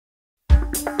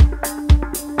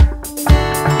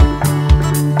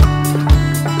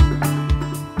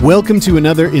Welcome to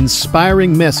another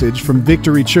inspiring message from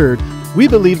Victory Church. We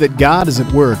believe that God is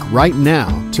at work right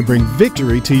now to bring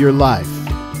victory to your life.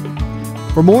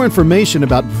 For more information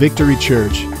about Victory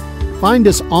Church, find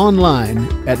us online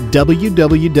at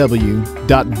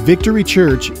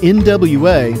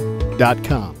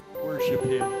www.victorychurchnwa.com. Worship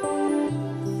Him.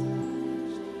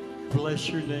 Bless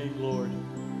your name, Lord.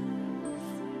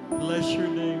 Bless your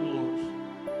name, Lord.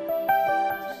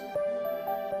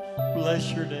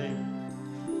 Bless your name.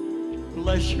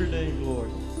 Bless your name,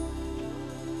 Lord.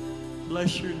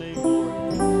 Bless your name, Lord.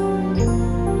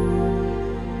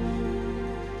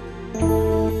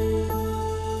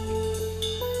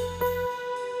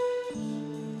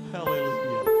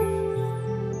 Hallelujah.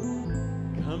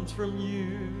 Comes from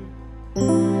you.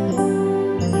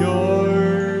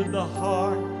 You're the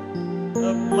heart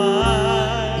of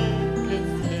my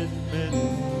contentment.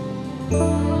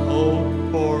 Oh,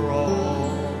 for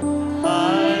all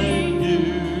I do.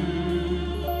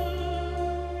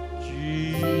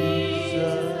 Jesus,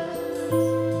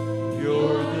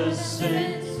 you're the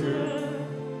center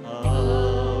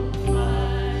of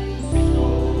my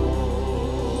soul.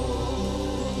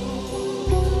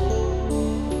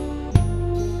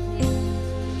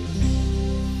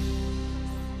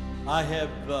 I have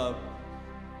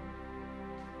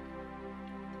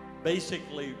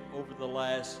basically over the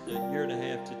last year and a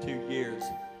half to 2 years,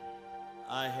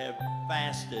 I have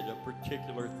fasted a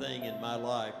particular thing in my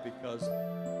life because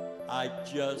I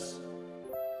just,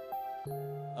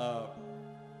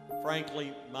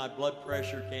 frankly, my blood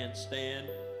pressure can't stand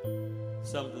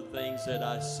some of the things that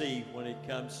I see when it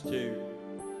comes to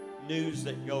news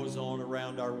that goes on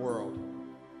around our world.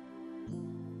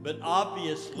 But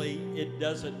obviously, it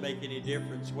doesn't make any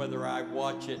difference whether I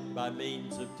watch it by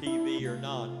means of TV or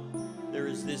not. There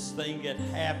is this thing that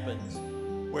happens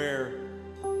where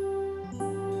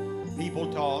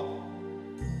people talk,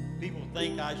 people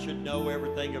think I should know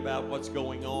everything about what's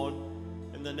going on,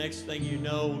 and the next thing you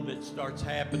know that starts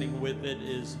happening with it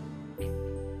is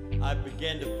I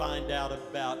begin to find out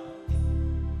about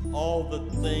all the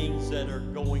things that are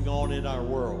going on in our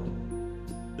world.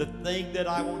 The thing that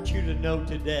I want you to know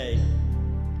today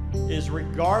is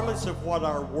regardless of what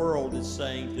our world is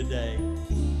saying today,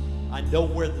 I know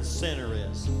where the center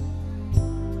is.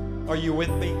 Are you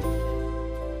with me?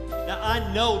 Now, I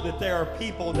know that there are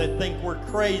people that think we're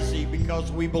crazy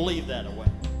because we believe that way.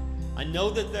 I know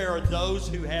that there are those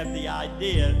who have the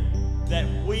idea that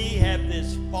we have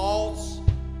this false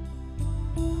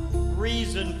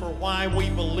reason for why we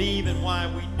believe and why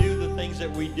we do the things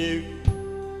that we do.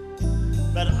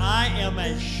 But I am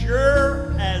as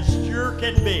sure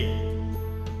can be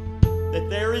that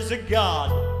there is a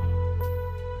God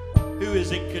who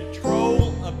is in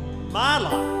control of my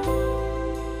life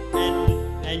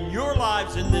and your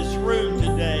lives in this room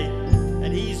today,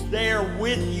 and He's there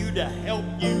with you to help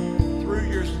you through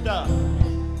your stuff.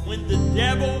 When the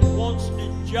devil wants to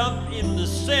jump in the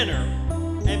center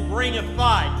and bring a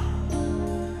fight,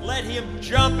 let him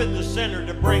jump in the center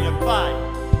to bring a fight,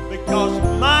 because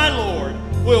my Lord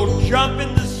will jump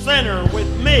in the center with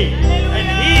me, and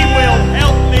He will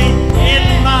help me in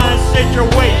my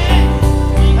situation.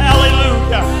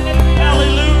 Hallelujah.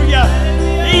 Hallelujah.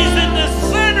 He's in the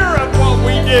center of what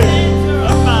we do,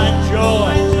 of my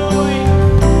joy.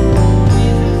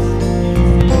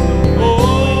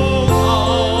 Oh,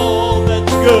 all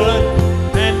that's good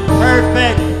and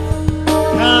perfect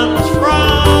comes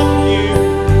from you.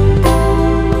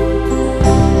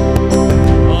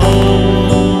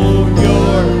 Oh,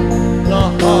 you're the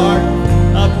heart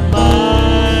of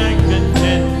my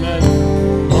contentment.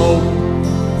 Oh,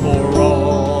 for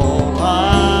all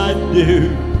I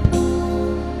do.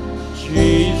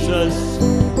 Jesus,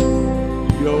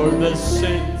 you're the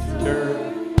center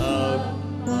of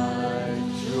my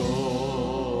joy.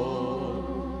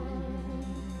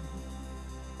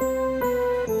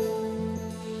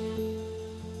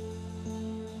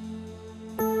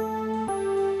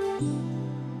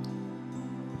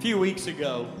 A few weeks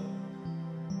ago,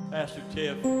 Pastor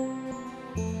Tiff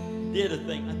did a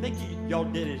thing. I think y'all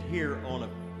did it here on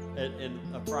in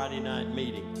a Friday night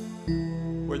meeting,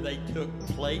 where they took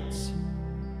plates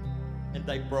and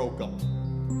they broke them.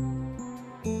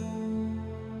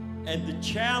 And the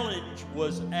challenge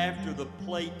was, after the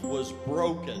plate was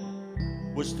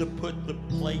broken, was to put the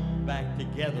plate back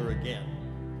together again.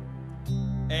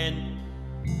 And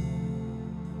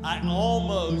I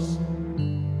almost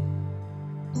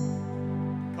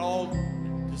called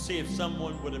to see if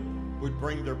someone would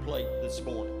bring their plate this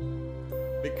morning,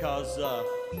 because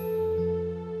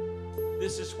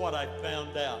this is what I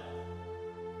found out.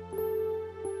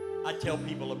 I tell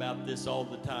people about this all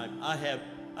the time. I have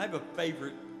a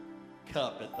favorite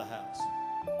cup at the house.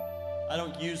 I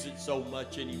don't use it so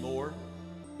much anymore,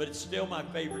 but it's still my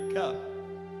favorite cup.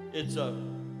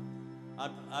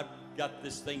 I've got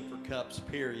this thing for cups,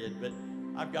 period, but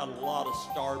I've got a lot of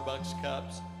Starbucks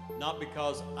cups, not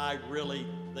because I really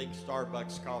think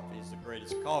Starbucks coffee is the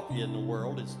greatest coffee in the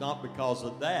world. It's not because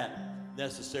of that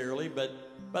necessarily, but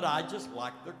I just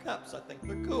like their cups. I think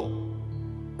they're cool.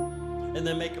 And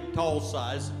they make them tall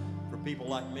size for people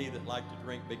like me that like to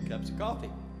drink big cups of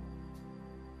coffee.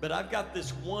 But I've got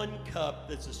this one cup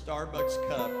that's a Starbucks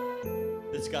cup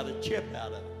that's got a chip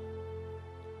out of it.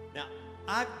 Now,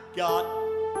 I've got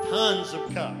tons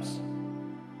of cups,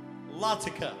 lots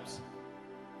of cups,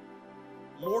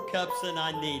 more cups than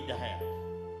I need to have,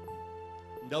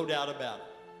 no doubt about it.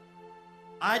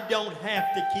 I don't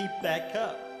have to keep that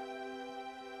cup.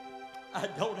 I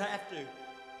don't have to.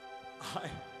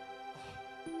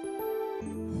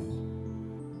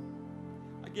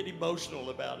 I get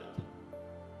emotional about it.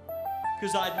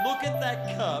 Because I look at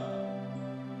that cup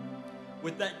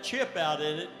with that chip out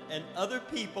in it, and other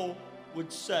people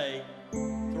would say,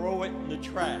 throw it in the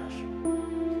trash.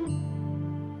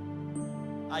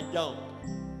 I don't.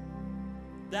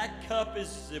 That cup is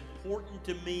as important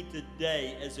to me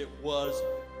today as it was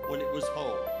when it was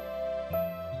whole.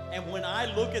 And when I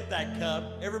look at that cup,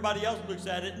 everybody else looks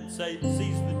at it and sees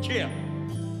the chip.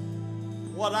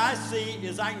 What I see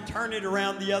is I can turn it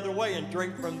around the other way and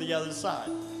drink from the other side.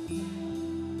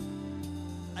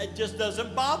 It just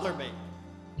doesn't bother me.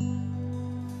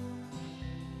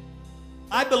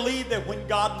 I believe that when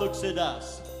God looks at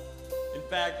us, in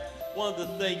fact, one of the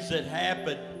things that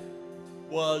happened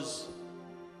was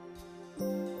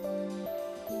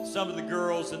some of the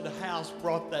girls in the house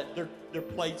brought their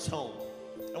plates home.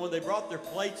 And when they brought their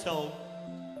plates home,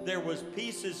 there was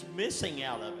pieces missing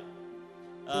out of it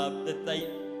that they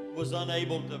was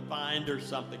unable to find or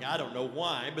something. I don't know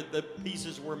why, but the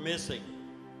pieces were missing.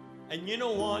 And you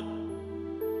know what?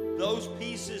 Those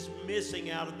pieces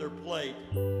missing out of their plate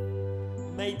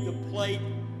made the plate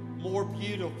more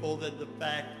beautiful than the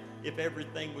fact if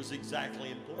everything was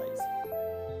exactly in place.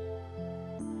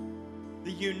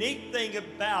 The unique thing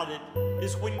about it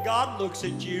is when God looks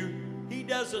at you, He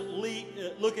doesn't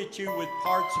look at you with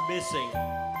parts missing.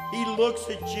 He looks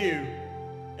at you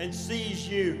and sees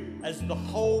you as the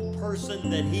whole person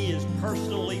that He is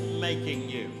personally making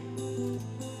you.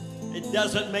 It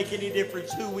doesn't make any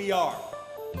difference who we are.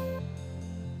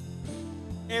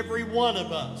 Every one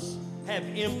of us have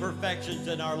imperfections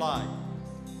in our life.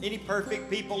 Any perfect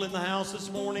people in the house this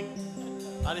morning?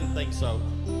 I didn't think so.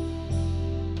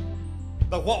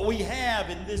 But what we have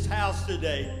in this house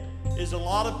today is a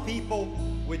lot of people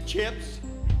with chips,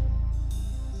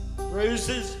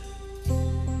 bruises,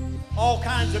 all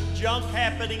kinds of junk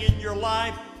happening in your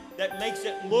life that makes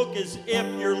it look as if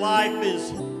your life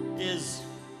is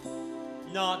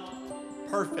not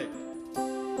perfect.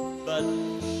 But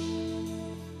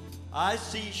I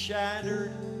see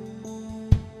shattered,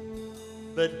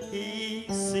 but He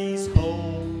sees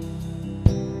whole.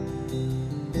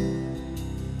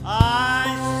 I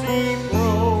see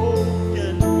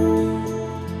broken,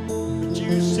 but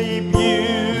You see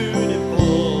beautiful.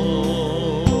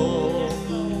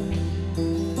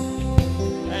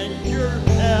 And You're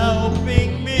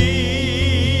helping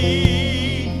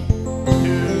me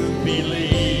to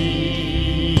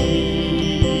believe.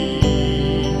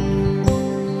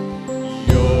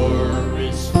 You're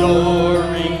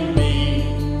restoring me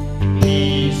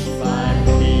piece by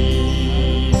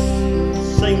piece.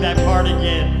 Sing that part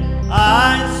again.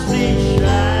 I see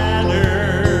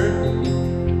shattered,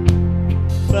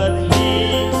 but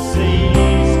He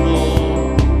sees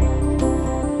whole.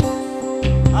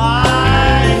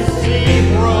 I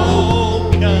see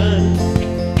broken,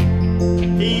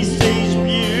 He sees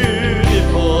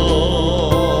beautiful.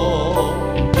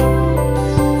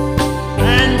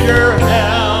 And You're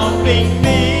helping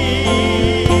me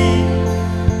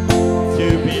to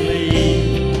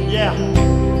believe. Yeah.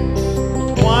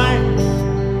 Why?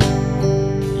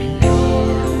 You're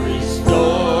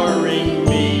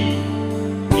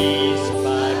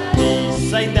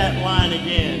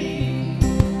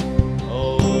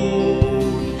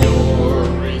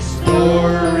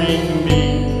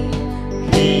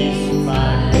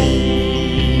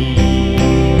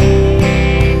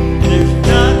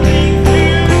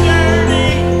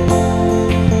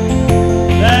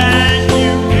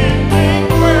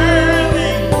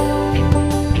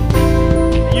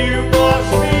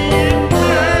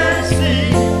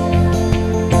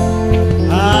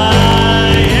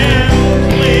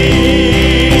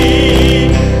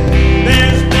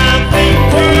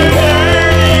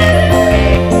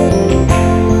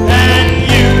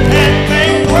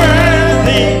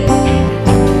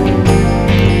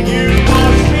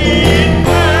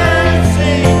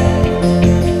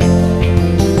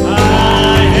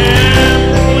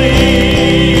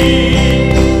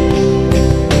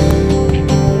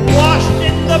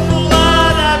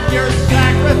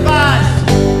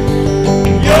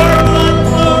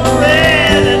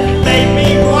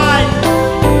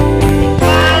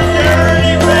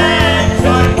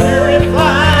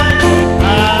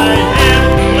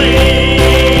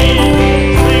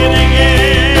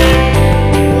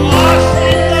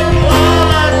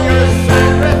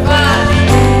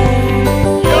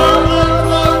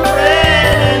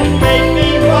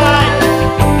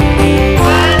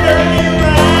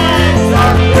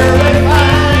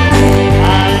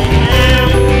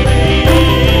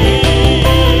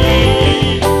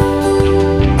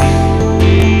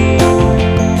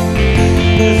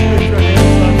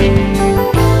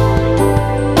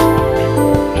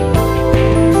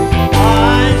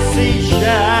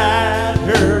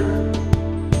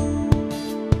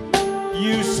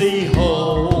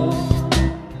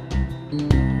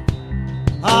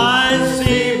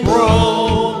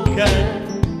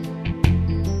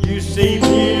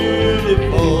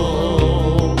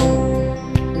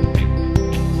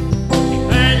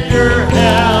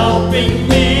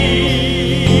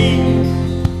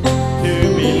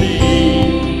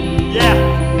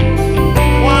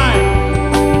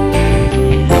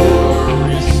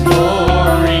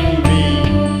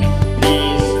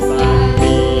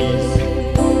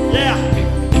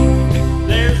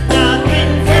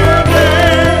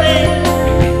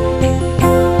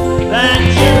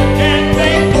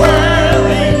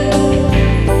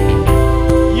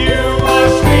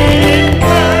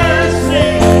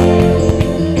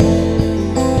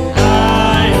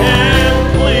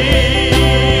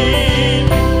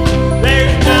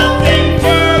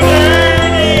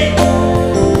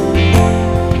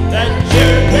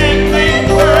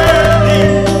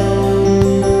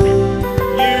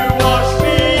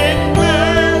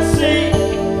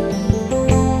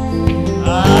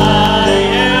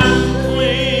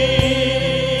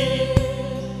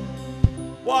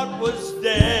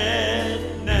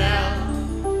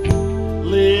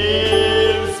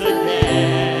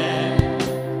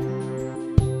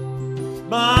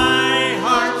My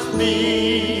heart's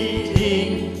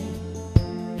beating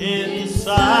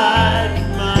inside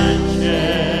my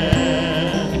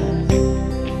chest.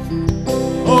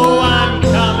 Oh, I'm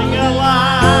coming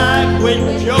alive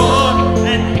with joy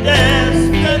and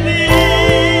destiny.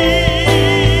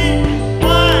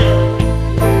 Why?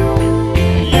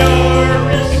 You're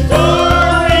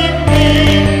restoring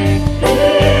me.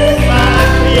 Peace by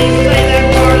peace. Say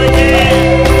that part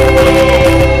again.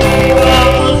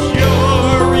 Because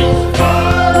you're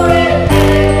restoring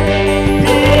me.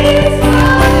 Peace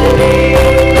by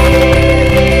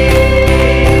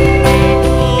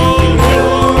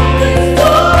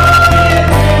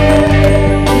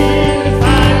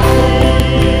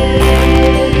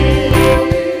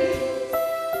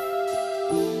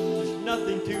There's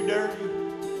nothing too dirty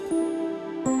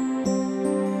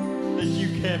that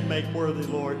you can't make worthy,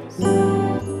 Lord.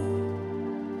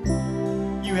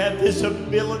 You have this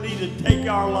ability to take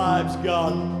our lives,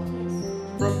 God,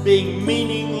 from being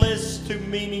meaningless to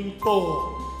meaningful.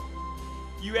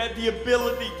 You have the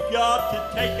ability, God,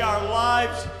 to take our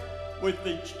lives with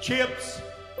its chips,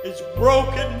 its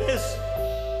brokenness,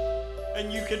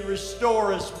 and you can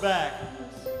restore us back.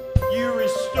 You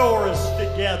restore us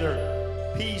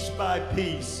together, piece by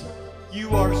piece. You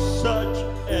are such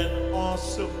an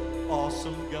awesome,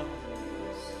 awesome God.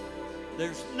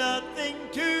 There's nothing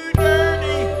too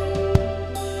dirty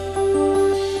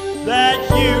that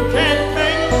you can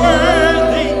make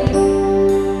worthy.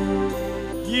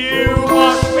 You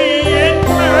wash me in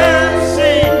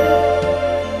mercy.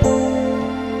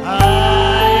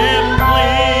 I am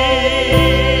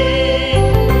clean.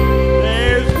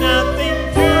 There's nothing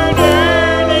too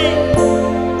dirty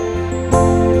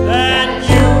that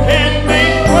you can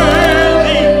make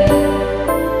worthy.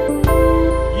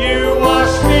 You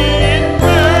wash me in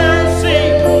mercy.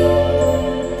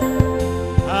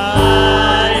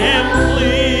 I am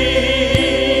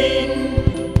clean.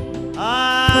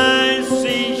 I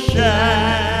see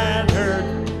shattered.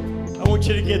 I want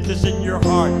you to get this in your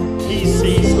heart. He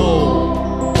sees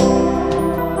whole.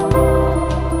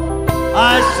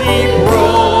 I see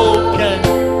broken.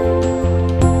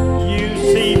 You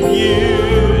see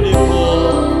beautiful.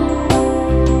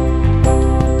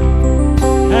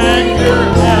 And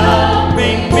you're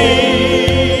helping me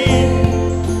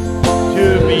to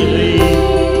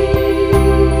believe.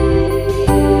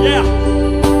 Yeah.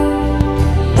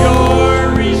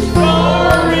 You're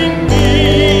restoring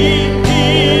me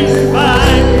piece by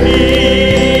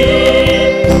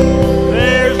piece.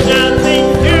 There's nothing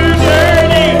too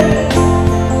dirty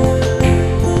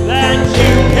that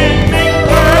you can make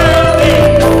worthy.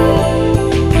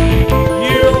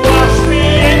 You wash me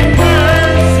in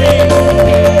mercy.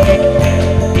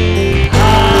 I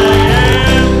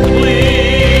am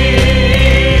clean.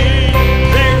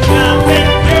 There's nothing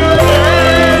too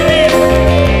dirty.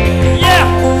 Yeah,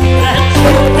 that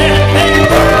you can make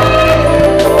worthy.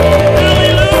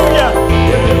 Hallelujah.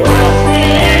 You wash me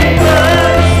in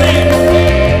mercy.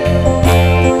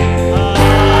 I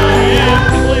am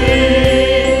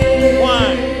clean. Why?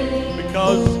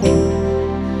 Because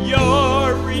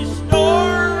you're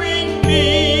restoring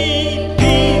me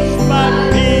piece by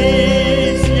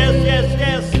piece. Yes, yes,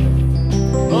 yes.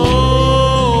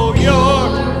 Oh,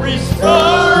 you're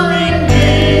restoring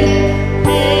me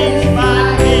piece by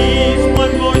piece.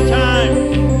 One more time.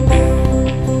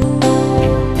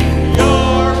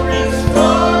 You're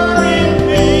restoring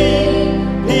me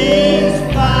piece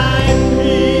by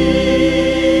piece.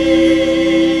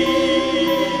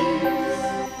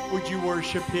 Would you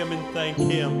worship him and thank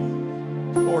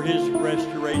him for his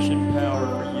restoration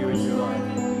power for you in your life?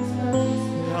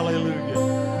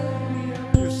 Hallelujah.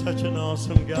 You're such an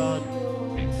awesome God.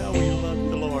 How we love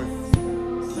you, Lord.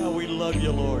 How we love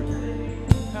you, Lord.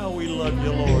 How we love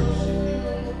you, Lord.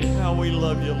 How we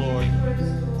love you, Lord.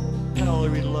 How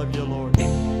we love you, Lord.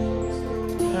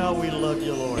 How we love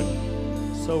you, Lord.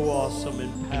 So awesome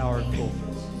and powerful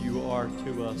you are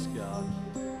to us, God.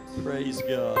 Praise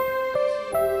God.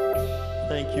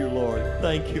 Thank you, Lord.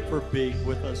 Thank you for being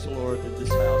with us, Lord, in this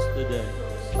house today.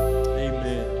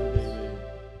 Amen. Amen.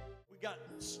 We got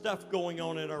stuff going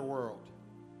on in our world.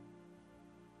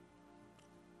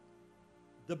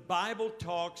 The Bible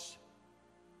talks,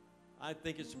 I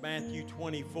think it's Matthew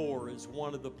 24 is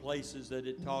one of the places that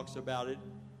it talks about it.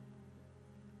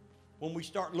 When we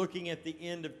start looking at the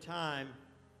end of time,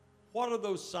 what are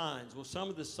those signs? Well, some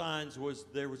of the signs was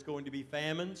there was going to be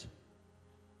famines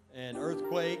and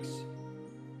earthquakes,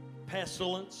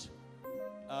 pestilence.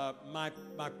 My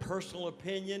personal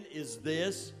opinion is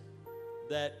this,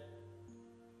 that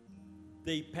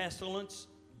the pestilence,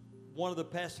 one of the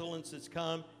pestilence that's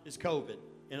come is COVID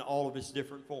in all of its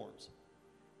different forms.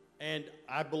 And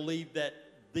I believe that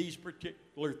these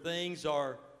particular things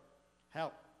are,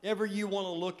 however you want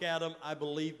to look at them, I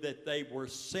believe that they were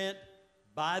sent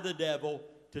by the devil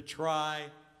to try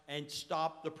and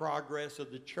stop the progress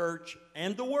of the church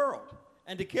and the world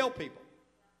and to kill people.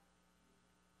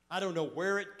 I don't know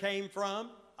where it came from.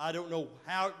 I don't know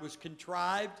how it was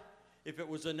contrived, if it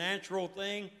was a natural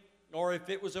thing or if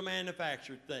it was a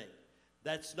manufactured thing.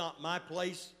 That's not my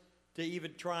place to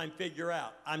even try and figure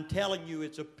out. I'm telling you,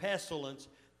 it's a pestilence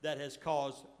that has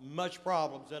caused much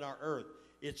problems in our earth.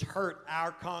 It's hurt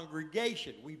our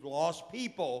congregation. We've lost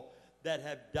people that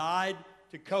have died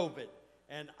to COVID.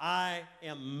 And I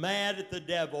am mad at the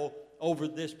devil over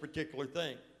this particular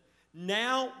thing.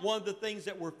 Now, one of the things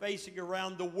that we're facing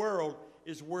around the world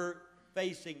is we're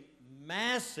facing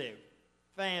massive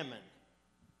famine.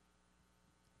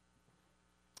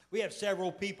 We have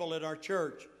several people in our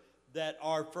church that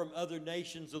are from other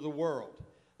nations of the world,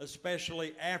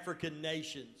 especially African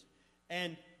nations.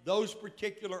 And those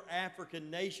particular African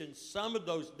nations, some of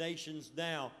those nations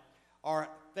now are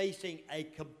facing a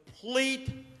complete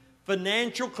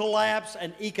financial collapse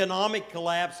and economic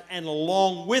collapse, and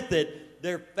along with it,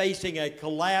 they're facing a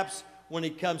collapse when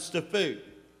it comes to food.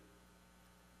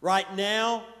 Right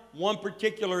now, one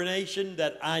particular nation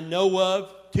that I know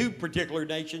of, two particular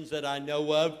nations that I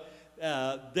know of,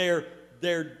 their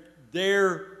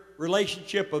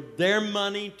relationship of their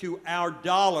money to our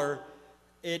dollar,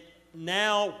 it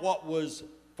now what was,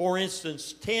 for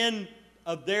instance, 10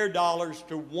 of their dollars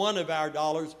to one of our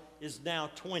dollars is now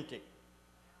 20.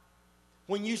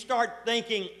 When you start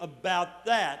thinking about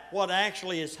that, what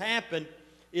actually has happened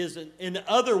is, in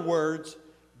other words,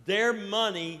 their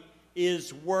money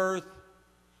is worth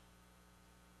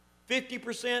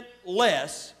 50%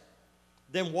 less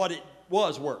than what it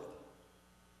was worth.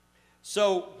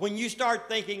 So when you start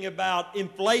thinking about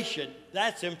inflation,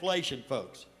 that's inflation,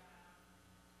 folks.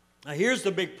 Now here's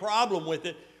the big problem with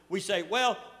it. We say,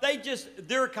 well,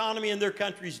 their economy and their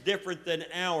country is different than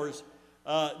ours.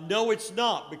 No, it's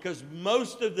not, because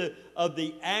most of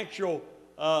the actual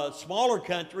smaller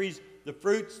countries, the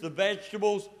fruits, the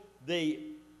vegetables, the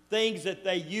things that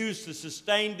they use to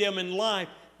sustain them in life,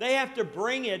 they have to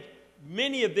bring it.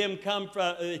 Many of them comes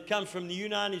from the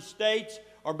United States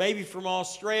or maybe from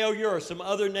Australia or some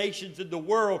other nations in the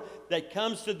world that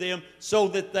comes to them so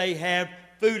that they have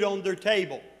food on their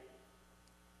table.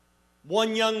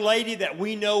 One young lady that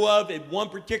we know of in one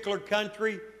particular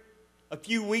country a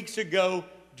few weeks ago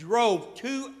drove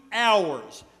 2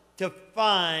 hours to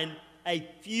find a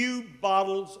few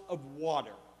bottles of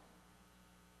water.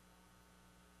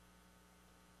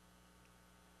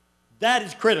 That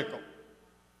is critical.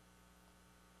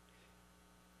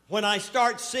 When I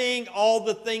start seeing all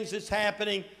the things that's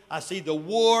happening, I see the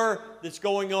war that's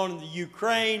going on in the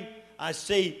Ukraine. I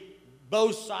see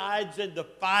both sides and the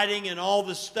fighting and all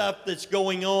the stuff that's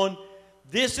going on.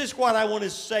 This is what I want to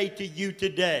say to you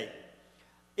today.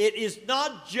 It is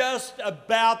not just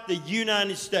about the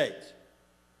United States.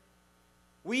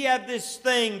 We have this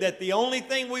thing that the only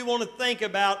thing we want to think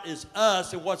about is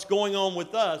us and what's going on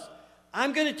with us.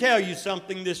 I'm going to tell you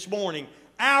something this morning.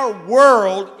 Our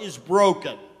world is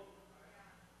broken.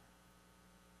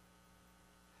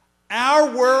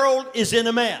 Our world is in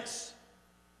a mess.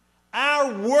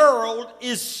 Our world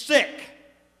is sick.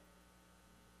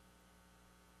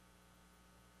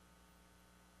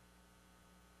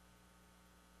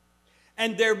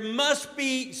 And there must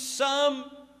be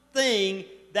something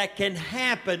that can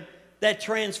happen that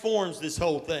transforms this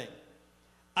whole thing.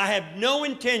 I have no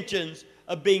intentions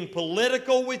of being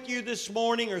political with you this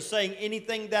morning or saying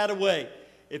anything that way.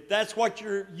 If that's what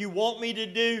you want me to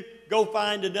do, go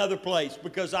find another place,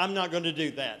 because I'm not going to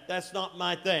do that. That's not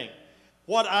my thing.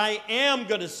 What I am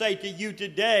going to say to you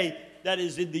today, that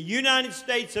is, in the United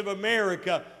States of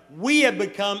America, we have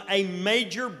become a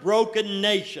major broken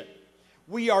nation.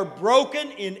 We are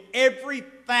broken in every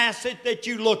facet that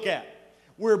you look at.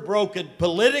 We're broken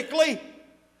politically.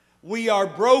 We are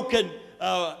broken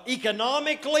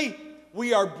economically.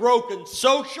 We are broken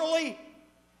socially.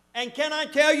 And can I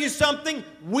tell you something?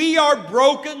 We are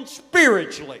broken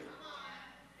spiritually.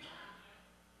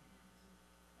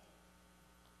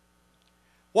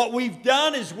 What we've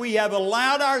done is we have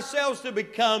allowed ourselves to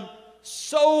become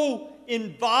so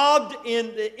involved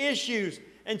in the issues.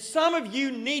 And some of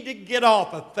you need to get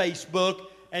off of Facebook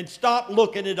and stop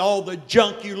looking at all the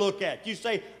junk you look at. You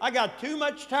say, I got too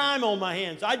much time on my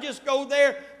hands. I just go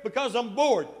there because I'm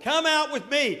bored. Come out with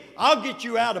me. I'll get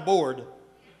you out of bored.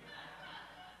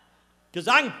 Because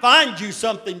I can find you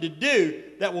something to do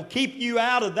that will keep you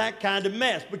out of that kind of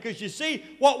mess. Because you see,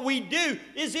 what we do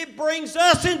is it brings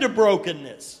us into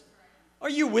brokenness. Are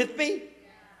you with me?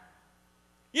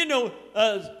 You know,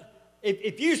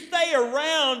 if you stay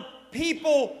around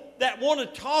people that want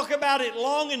to talk about it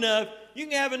long enough, you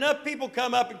can have enough people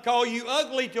come up and call you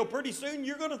ugly till pretty soon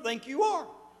you're going to think you are.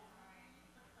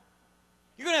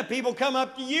 You're going to have people come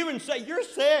up to you and say, you're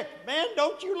sick. Man,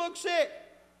 don't you look sick?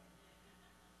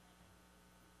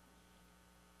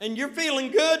 And you're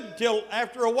feeling good until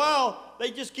after a while,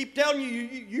 they just keep telling you,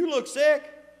 you look sick.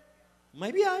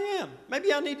 Maybe I am.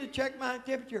 Maybe I need to check my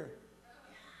temperature.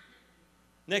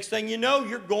 Next thing you know,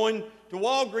 you're going to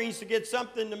Walgreens to get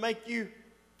something to make you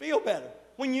feel better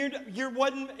when you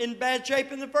wasn't in bad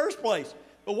shape in the first place.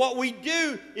 But what we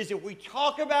do is if we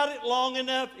talk about it long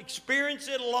enough, experience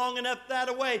it long enough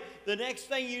that way, the next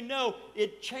thing you know,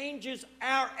 it changes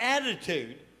our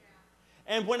attitude.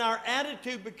 And when our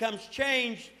attitude becomes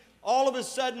changed, all of a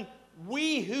sudden,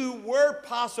 we who were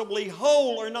possibly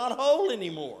whole are not whole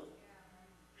anymore.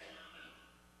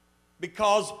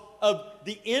 Because of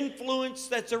the influence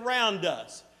that's around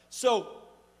us. So,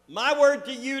 my word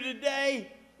to you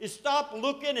today is stop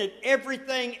looking at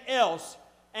everything else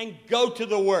and go to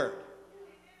the Word.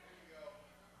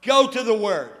 Go to the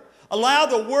Word. Allow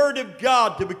the Word of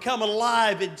God to become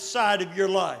alive inside of your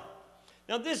life.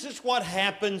 Now, this is what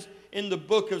happens in the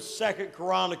book of 2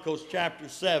 Chronicles chapter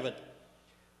 7.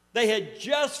 They had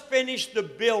just finished the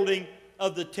building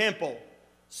of the temple.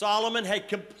 Solomon had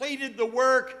completed the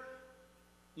work.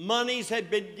 Monies had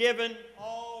been given.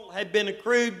 All had been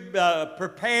accrued,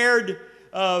 prepared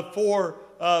for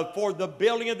the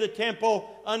building of the temple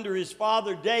under his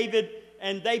father David.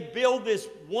 And they build this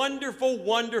wonderful,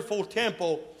 wonderful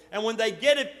temple. And when they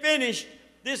get it finished,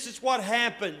 this is what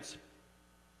happens.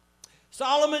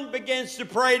 Solomon begins to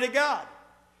pray to God.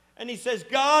 And he says,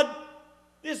 God,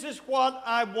 this is what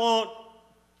I want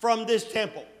from this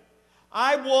temple.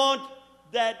 I want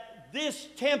that this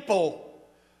temple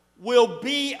will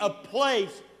be a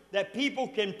place that people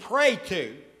can pray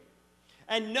to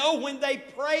and know when they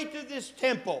pray to this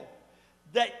temple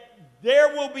that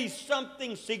there will be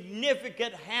something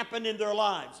significant happen in their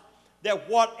lives. That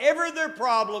whatever their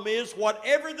problem is,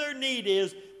 whatever their need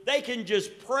is, they can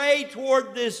just pray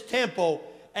toward this temple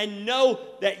and know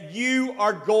that you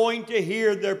are going to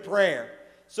hear their prayer.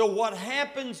 So what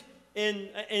happens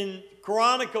in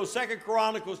Chronicles, 2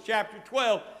 Chronicles chapter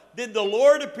 12, then the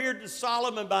Lord appeared to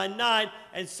Solomon by night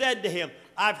and said to him,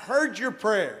 I've heard your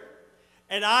prayer,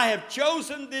 and I have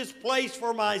chosen this place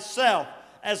for myself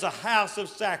as a house of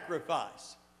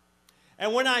sacrifice.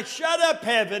 And when I shut up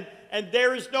heaven and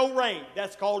there is no rain,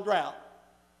 that's called drought,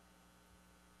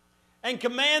 and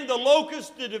command the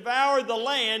locusts to devour the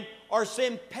land or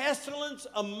send pestilence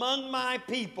among my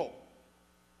people.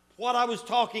 What I was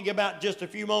talking about just a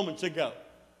few moments ago.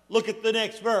 Look at the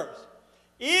next verse.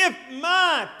 If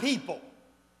my people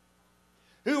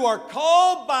who are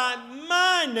called by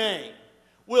my name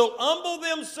will humble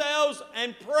themselves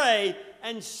and pray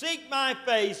and seek my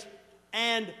face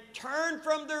and turn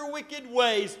from their wicked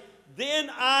ways, then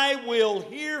I will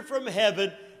hear from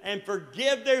heaven and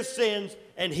forgive their sins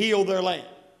and heal their land.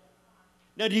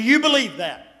 Now, do you believe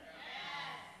that?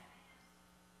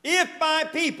 If my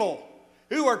people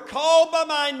who are called by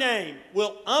my name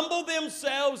will humble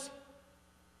themselves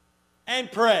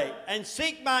and pray and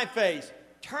seek my face,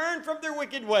 turn from their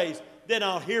wicked ways, then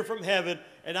I'll hear from heaven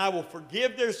and I will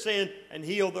forgive their sin and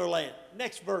heal their land.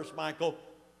 Next verse, Michael.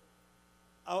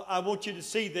 I want you to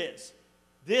see this.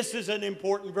 This is an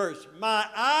important verse. My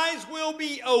eyes will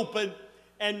be open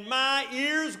and my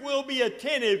ears will be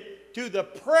attentive to the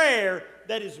prayer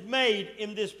that is made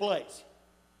in this place.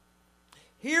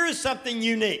 Here is something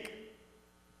unique.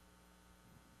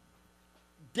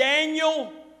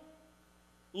 Daniel,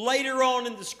 later on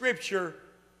in the scripture,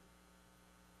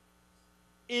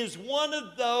 is one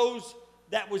of those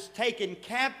that was taken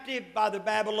captive by the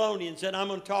Babylonians, and I'm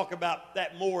going to talk about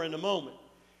that more in a moment.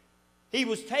 He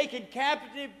was taken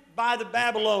captive by the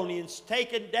Babylonians,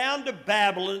 taken down to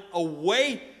Babylon,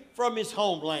 away from his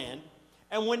homeland.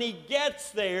 And when he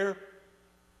gets there,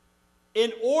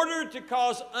 in order to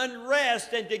cause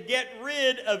unrest and to get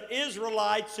rid of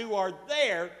Israelites who are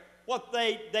there, what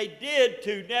they did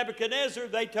to Nebuchadnezzar,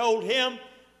 they told him,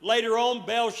 later on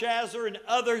Belshazzar and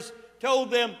others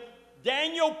told them,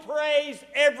 Daniel prays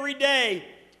every day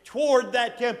toward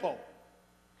that temple.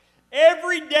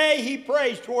 Every day he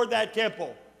prays toward that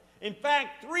temple. In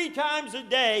fact, 3 times a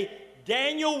day,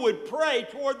 Daniel would pray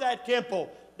toward that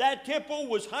temple. That temple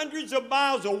was hundreds of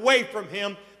miles away from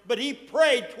him, but he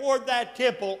prayed toward that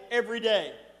temple every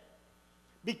day.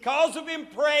 Because of him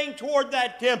praying toward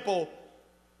that temple,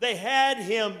 they had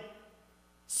him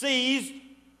seized,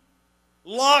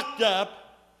 locked up,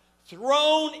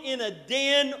 thrown in a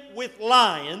den with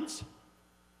lions,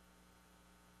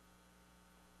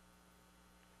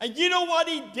 And you know what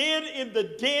he did in the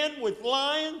den with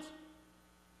lions?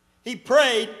 He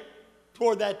prayed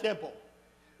toward that temple.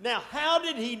 Now, how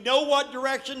did he know what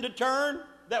direction to turn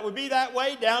that would be that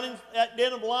way, down in that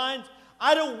den of lions?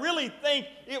 I don't really think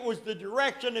it was the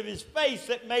direction of his face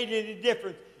that made any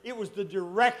difference. It was the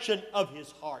direction of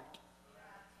his heart.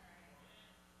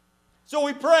 So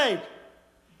he prayed.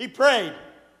 He prayed.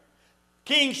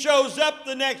 King shows up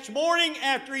the next morning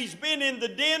after he's been in the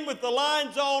den with the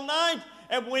lions all night.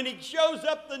 And when he shows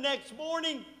up the next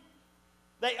morning,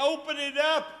 they open it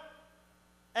up.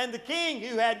 And the king,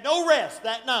 who had no rest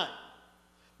that night,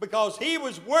 because he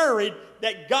was worried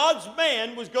that God's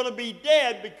man was going to be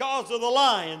dead because of the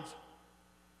lions,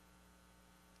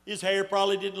 his hair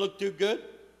probably didn't look too good.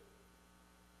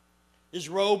 His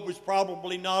robe was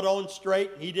probably not on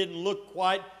straight. He didn't look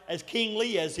quite as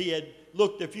kingly as he had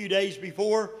looked a few days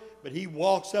before. But he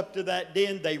walks up to that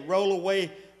den. They roll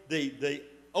away the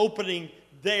opening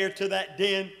there to that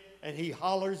den. And he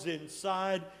hollers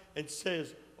inside and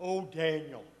says, "Oh,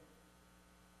 Daniel,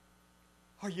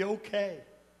 are you okay?"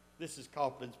 This is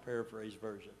Coffman's paraphrase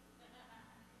version.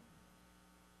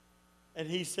 And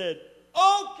he said,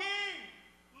 "Oh,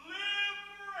 King, live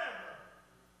forever.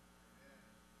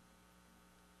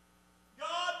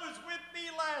 God was with me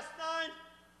last night.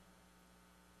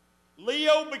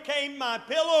 Leo became my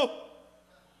pillow.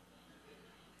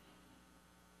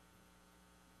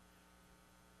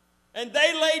 And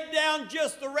they laid down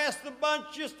just the rest of the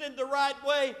bunch just in the right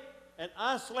way. And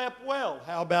I slept well.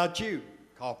 How about you?"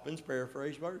 Coffman's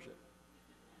paraphrase version.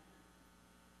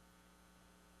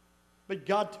 But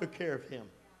God took care of him.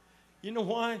 You know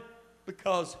why?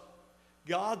 Because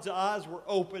God's eyes were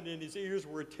open and his ears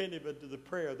were attentive to the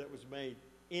prayer that was made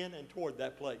in and toward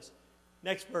that place.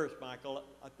 Next verse, Michael.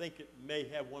 I think it may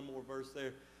have one more verse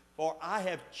there. "For I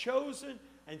have chosen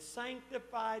and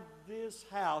sanctified this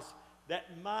house,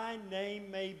 that my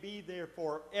name may be there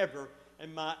forever,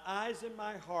 and my eyes and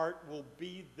my heart will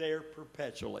be there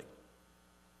perpetually."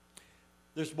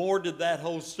 There's more to that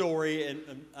whole story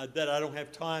and that I don't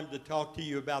have time to talk to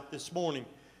you about this morning.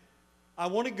 I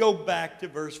want to go back to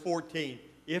verse 14.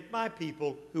 "If my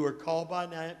people who are called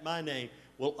by my name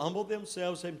will humble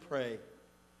themselves and pray,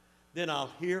 then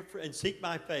I'll hear and seek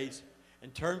my face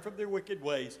and turn from their wicked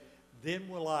ways. Then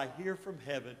will I hear from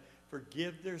heaven,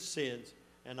 forgive their sins,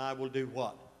 and I will do"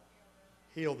 what?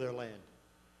 Heal their land.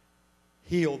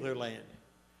 Heal their land.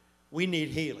 We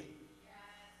need healing.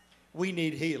 We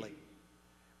need healing.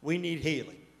 We need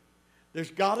healing. There's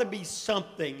got to be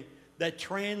something that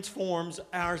transforms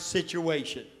our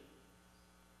situation.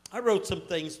 I wrote some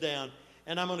things down,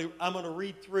 and I'm going to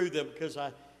read through them, because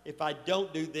if I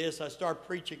don't do this, I start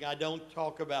preaching, I don't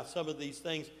talk about some of these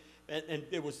things. And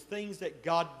there was things that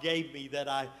God gave me that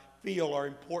I feel are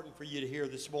important for you to hear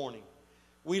this morning.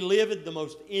 We live in the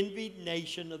most envied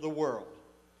nation of the world,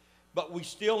 but we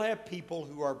still have people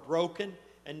who are broken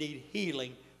and need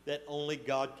healing that only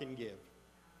God can give.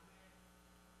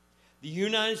 The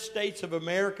United States of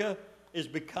America is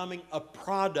becoming a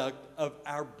product of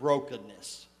our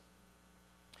brokenness.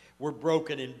 We're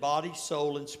broken in body,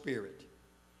 soul, and spirit.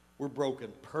 We're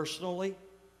broken personally.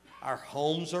 Our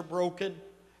homes are broken.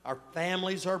 Our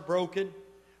families are broken.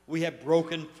 We have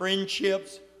broken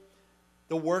friendships.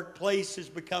 The workplace is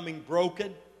becoming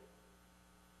broken.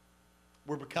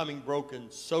 We're becoming broken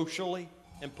socially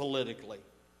and politically.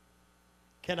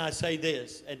 Can I say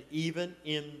this? And even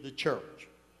in the church,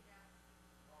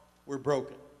 we're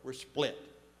broken. We're split.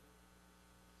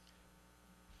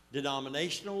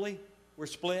 Denominationally, we're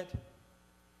split.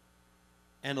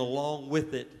 And along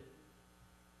with it,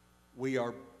 we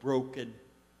are broken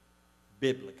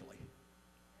biblically.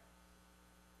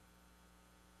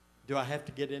 Do I have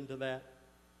to get into that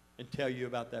and tell you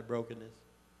about that brokenness?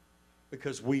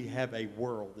 Because we have a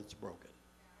world that's broken.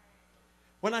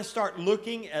 When I start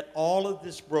looking at all of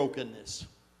this brokenness,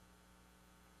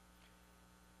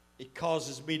 it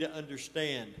causes me to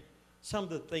understand some of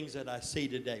the things that I see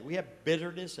today. We have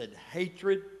bitterness and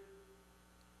hatred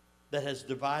that has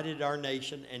divided our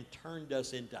nation and turned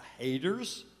us into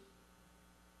haters,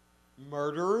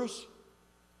 murderers,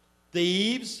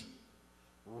 thieves,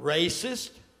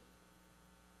 racists,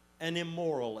 and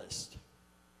immoralists.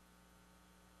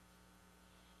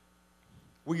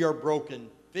 We are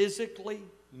broken physically,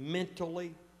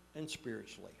 mentally, and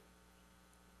spiritually.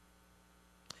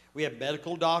 We have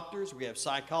medical doctors, we have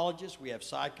psychologists, we have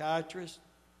psychiatrists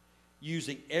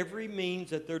using every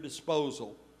means at their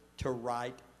disposal to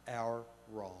right our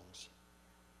wrongs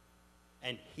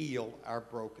and heal our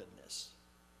brokenness.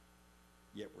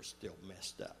 Yet we're still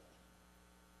messed up.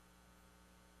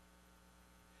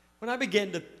 When I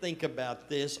began to think about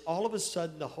this, all of a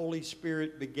sudden the Holy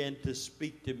Spirit began to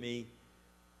speak to me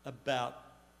about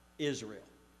Israel.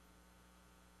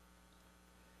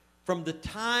 From the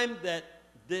time that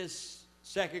this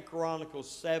 2 Chronicles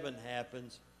 7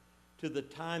 happens to the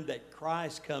time that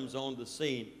Christ comes on the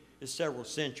scene is several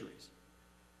centuries.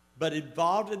 But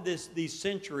involved in these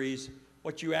centuries,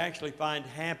 what you actually find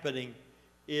happening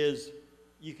is,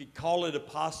 you could call it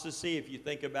apostasy if you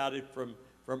think about it from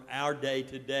our day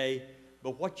to day.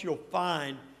 But what you'll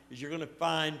find is you're going to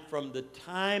find from the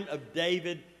time of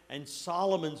David and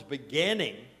Solomon's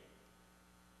beginning,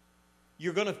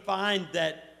 you're going to find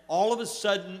that all of a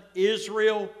sudden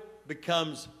Israel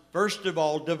becomes, first of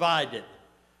all, divided.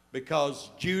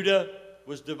 Because Judah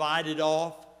was divided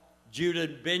off. Judah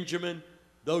and Benjamin,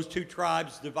 those two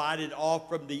tribes divided off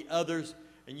from the others.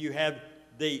 And you have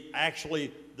the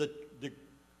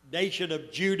nation of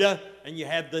Judah, and you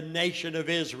have the nation of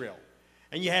Israel.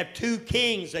 And you have two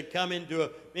kings that come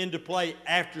into play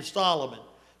after Solomon.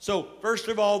 So first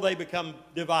of all, they become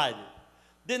divided.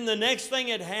 Then the next thing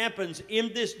that happens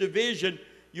in this division,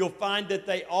 you'll find that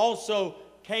they also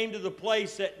came to the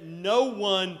place that no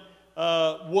one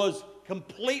was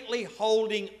completely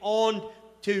holding on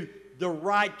to the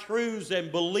right truths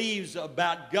and beliefs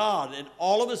about God. And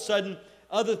all of a sudden,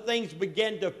 other things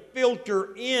began to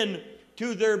filter in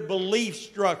to their belief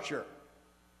structure.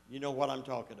 You know what I'm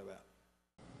talking about.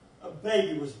 A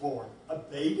baby was born. A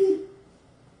baby?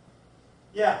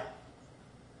 Yeah.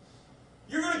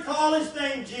 You're going to call his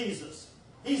name Jesus.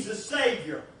 He's the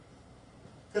Savior.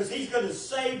 Because he's going to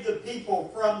save the people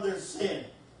from their sin.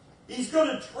 He's going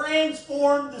to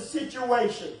transform the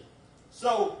situation.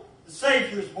 So, the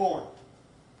Savior's born.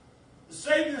 The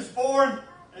Savior's born,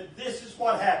 and this is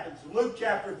what happens. Luke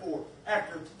chapter 4.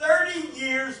 After 30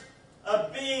 years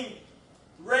of being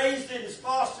raised in his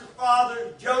foster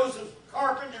father Joseph's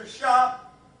carpenter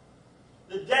shop,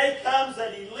 the day comes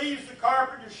that he leaves the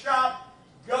carpenter shop,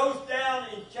 goes down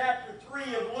in chapter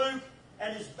 3 of Luke,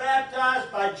 and is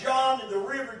baptized by John in the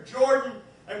river Jordan.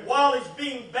 And while he's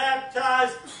being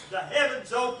baptized, the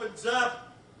heavens opens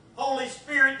up. Holy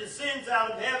Spirit descends out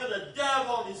of heaven, a dove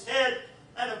on his head,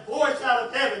 and a voice out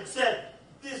of heaven said,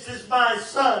 "This is my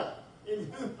Son,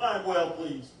 in whom I'm well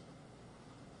pleased."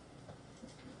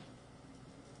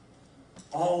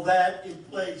 All that in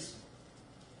place.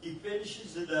 He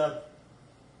finishes it up.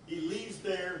 He leaves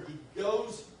there. He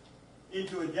goes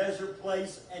into a desert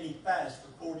place and he fasts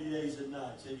for 40 days and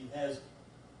nights. And he has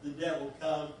the devil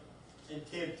come and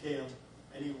tempt him,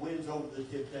 and he wins over the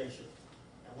temptation.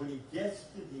 And when he gets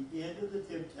to the end of the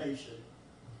temptation,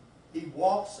 he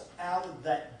walks out of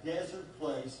that desert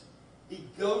place. He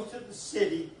goes to the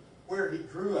city where he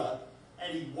grew up,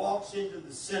 and he walks into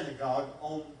the synagogue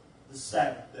on the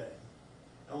Sabbath day.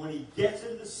 And when he gets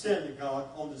in the synagogue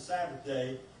on the Sabbath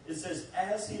day, it says,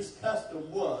 as his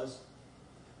custom was,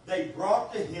 they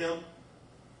brought to him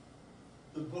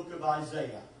the book of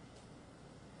Isaiah.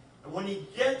 And when he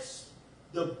gets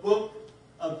the book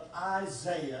of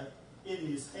Isaiah in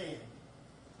his hand,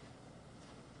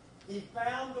 he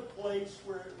found the place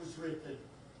where it was written.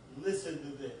 Listen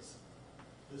to this.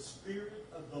 The Spirit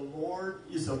of the Lord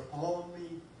is upon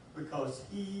me, because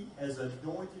he has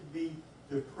anointed me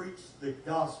to preach the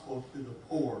gospel to the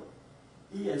poor.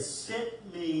 He has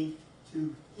sent me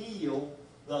to heal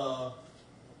the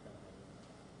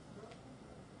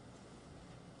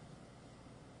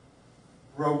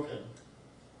broken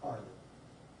hearted,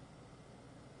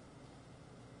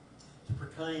 to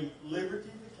proclaim liberty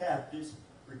to the captives,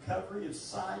 recovery of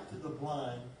sight to the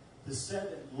blind, to set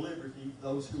at liberty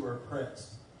those who are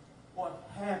oppressed. What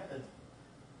happened?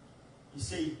 You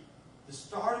see, the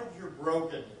start of your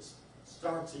brokenness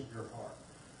starts in your heart.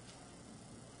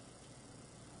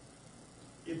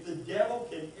 If the devil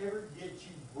can ever get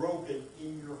you broken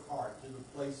in your heart to the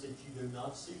place that you do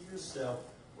not see yourself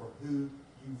or who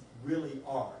you really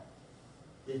are,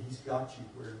 then he's got you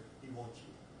where he wants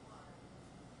you.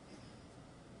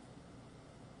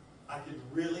 I could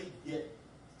really get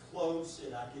close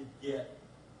and I could get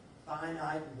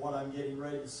finite in what I'm getting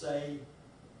ready to say.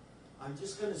 I'm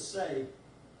just going to say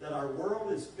that our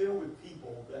world is filled with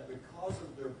people that because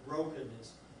of their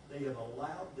brokenness, they have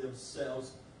allowed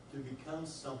themselves to become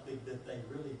something that they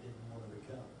really didn't want to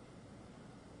become.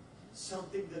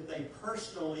 Something that they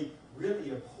personally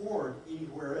really abhorred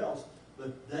anywhere else,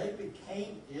 but they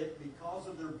became it because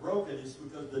of their brokenness,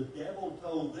 because the devil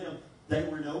told them they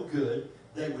were no good,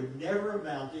 they would never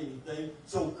amount to anything,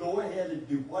 so go ahead and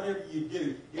do whatever you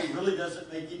do. It really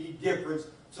doesn't make any difference,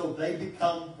 so they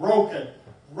become broken.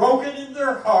 Broken in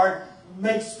their heart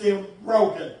makes them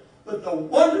broken. But the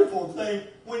wonderful thing,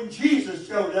 when Jesus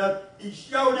showed up, He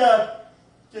showed up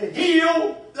to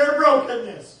heal their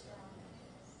brokenness.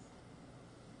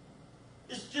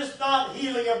 It's just not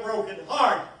healing a broken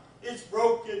heart. It's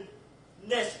brokenness,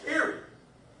 period.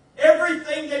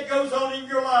 Everything that goes on in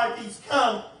your life, He's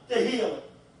come to heal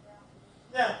it.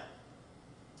 Now,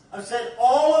 I've said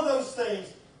all of those things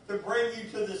to bring you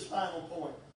to this final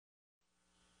point.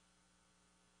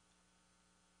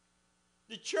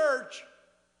 The church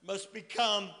must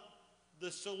become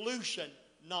the solution,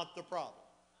 not the problem.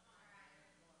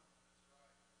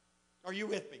 Are you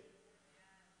with me?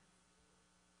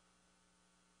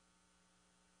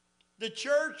 The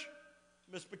church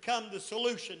must become the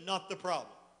solution, not the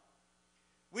problem.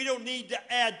 We don't need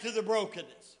to add to the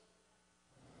brokenness.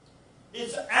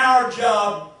 It's our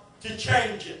job to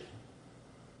change it,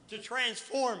 to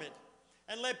transform it,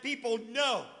 and let people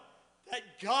know that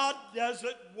God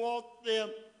doesn't want them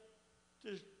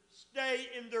to stay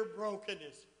in their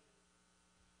brokenness.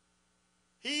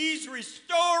 He's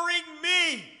restoring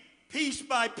me piece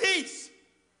by piece.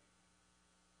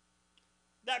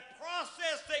 That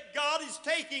process that God is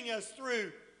taking us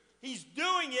through, He's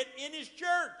doing it in His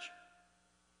church.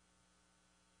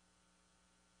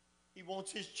 He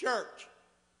wants His church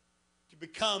to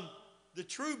become the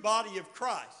true body of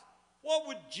Christ. What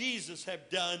would Jesus have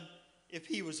done if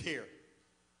He was here?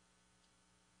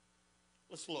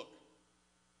 Let's look.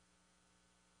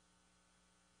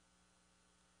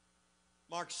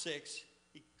 Mark 6,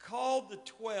 He called the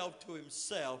 12 to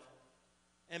Himself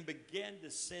and began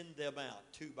to send them out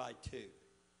 2 by 2.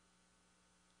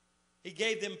 He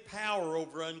gave them power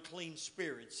over unclean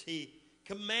spirits. He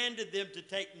commanded them to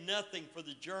take nothing for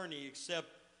the journey except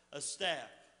a staff.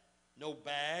 No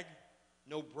bag,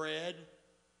 no bread,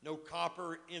 no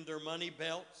copper in their money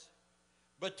belts,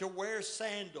 but to wear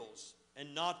sandals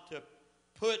and not to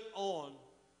put on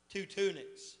 2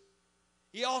 tunics.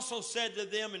 He also said to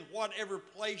them, in whatever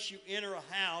place you enter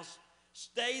a house,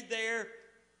 stay there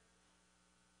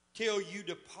till you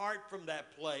depart from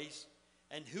that place,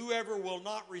 and whoever will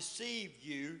not receive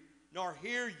you nor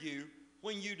hear you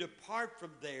when you depart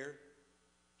from there,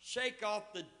 shake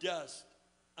off the dust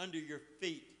under your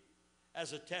feet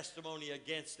as a testimony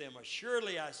against them.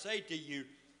 Surely I say to you,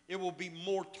 it will be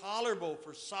more tolerable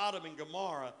for Sodom and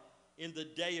Gomorrah in the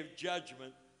day of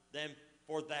judgment than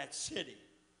for that city.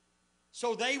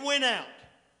 So they went out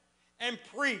and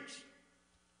preached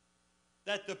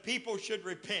that the people should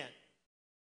repent.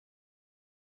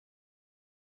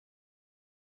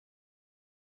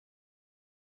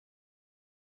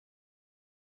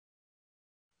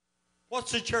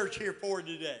 What's the church here for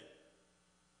today?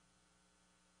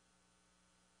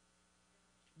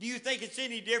 Do you think it's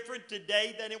any different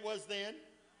today than it was then?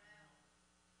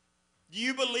 Do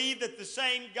you believe that the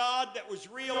same God that was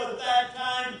real at that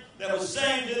time, that was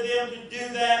saying to them to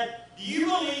do that, do you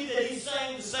believe that He's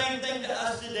saying the same thing to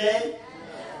us today?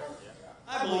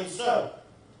 I believe so.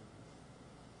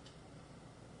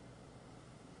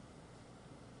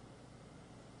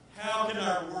 How can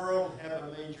our world have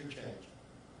a major change?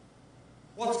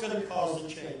 What's going to cause the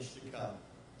change to come?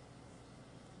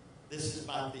 This is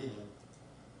my feeling.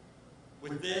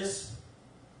 With this,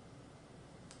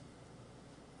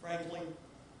 frankly,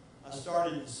 I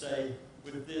started to say,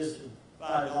 with this and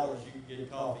 $5 you can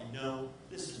get coffee. No,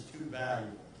 this is too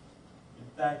valuable. In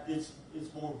fact, it's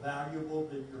more valuable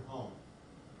than your home.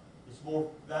 It's more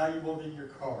valuable than your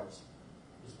cars.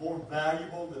 It's more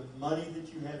valuable than money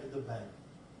that you have in the bank.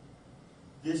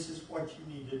 This is what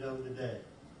you need to know today.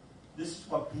 This is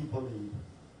what people need.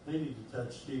 They need to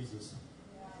touch Jesus.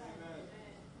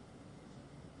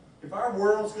 If our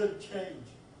world's going to change,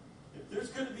 if there's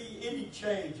going to be any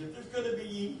change, if there's going to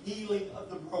be healing of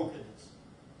the brokenness,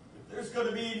 if there's going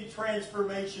to be any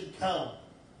transformation come,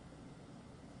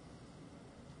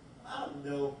 I don't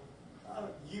know.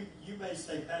 You may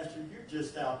say, Pastor, you're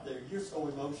just out there. You're so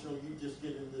emotional. You just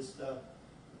get into this stuff.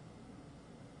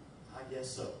 I guess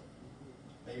so.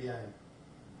 Maybe I am.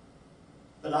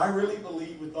 But I really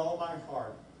believe with all my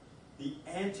heart, the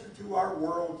answer to our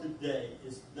world today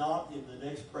is not in the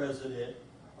next president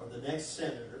or the next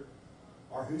senator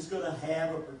or who's going to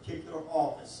have a particular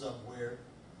office somewhere.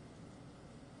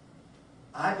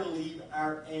 I believe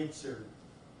our answer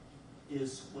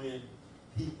is when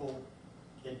people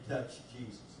can touch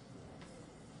Jesus.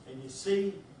 And you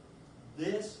see,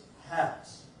 this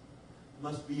house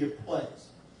must be a place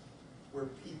where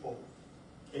people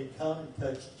can come and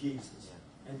touch Jesus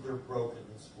and their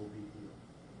brokenness will be healed.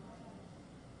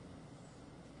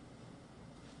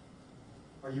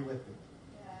 Are you with me?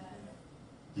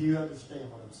 Do you understand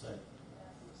what I'm saying?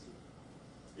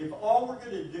 If all we're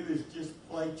going to do is just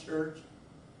play church,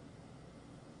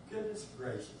 goodness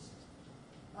gracious,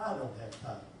 I don't have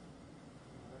time.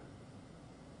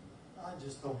 I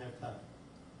just don't have time.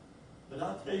 But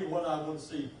I'll tell you what I want to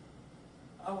see.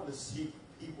 I want to see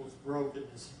people's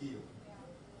brokenness healed.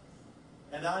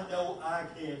 And I know I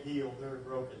can't heal their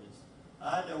brokenness.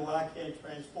 I know I can't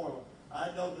transform them.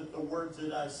 I know that the words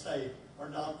that I say are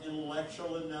not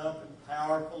intellectual enough and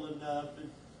powerful enough,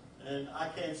 and I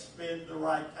can't spin the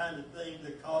right kind of thing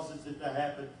that causes it to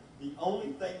happen. The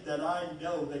only thing that I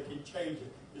know that can change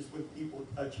it is when people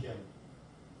touch Him.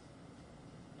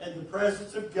 And the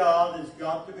presence of God has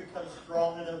got to become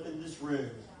strong enough in this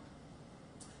room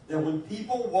that when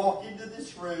people walk into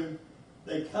this room,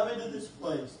 they come into this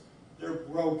place, their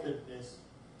brokenness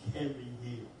can be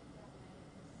healed.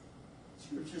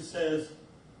 Scripture says,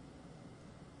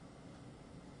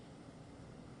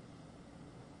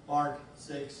 Mark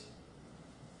 6,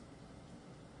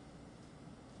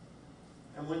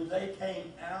 and when they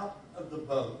came out of the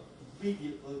boat,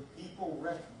 immediately people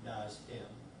recognized Him,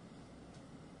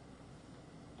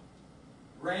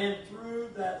 ran through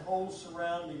that whole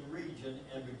surrounding region,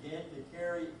 and began to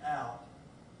carry out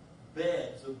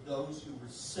beds of those who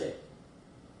were sick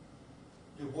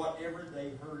to wherever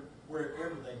they heard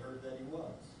that He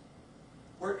was.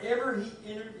 Wherever He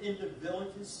entered into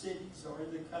villages, cities, or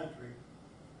in the country,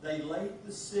 they laid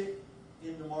the sick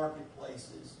in the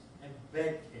marketplaces and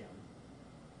begged Him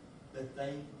that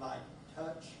they might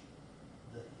touch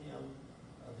the hem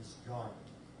of His garment.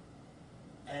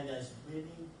 And as many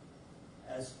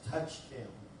as touched Him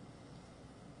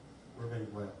were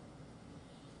made well.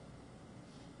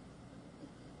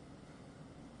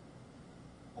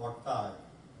 Mark 5,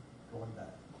 going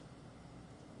back.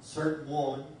 A certain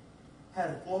woman had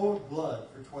a flow of blood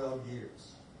for 12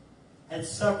 years, had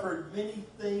suffered many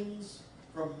things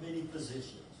from many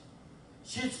physicians.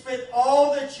 She had spent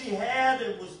all that she had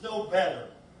and was no better,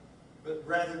 but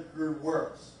rather grew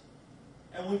worse.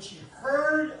 And when she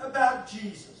heard about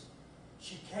Jesus,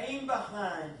 she came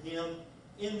behind Him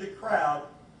in the crowd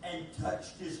and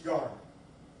touched His garment.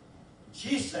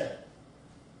 She said,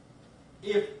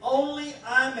 "If only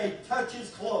I may touch His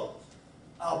clothes,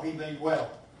 I'll be made well."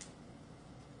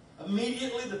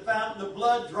 Immediately the fountain of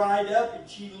blood dried up, and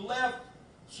she left.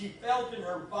 She felt in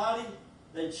her body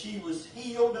that she was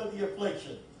healed of the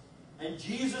affliction. And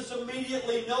Jesus,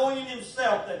 immediately knowing in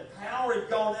Himself that power had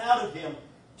gone out of Him,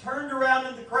 turned around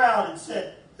in the crowd and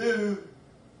said, "Who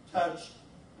touched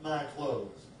my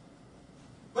clothes?"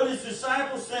 But His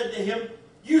disciples said to Him,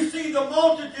 "You see the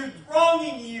multitude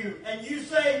thronging you, and you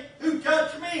say, 'Who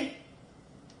touched me?'"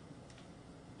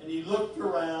 And He looked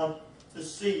around to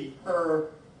see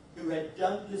her who had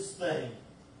done this thing.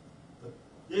 But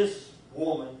this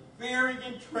woman, fearing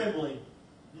and trembling,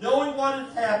 knowing what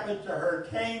had happened to her,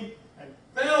 came and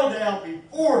fell down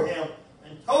before Him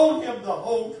and told Him the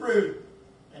whole truth.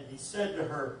 And He said to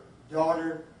her,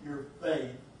 "Daughter, your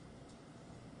faith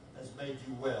has made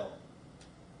you well.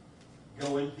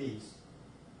 Go in peace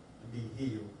and be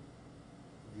healed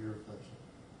of your affliction."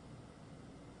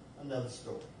 Another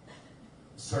story.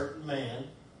 A certain man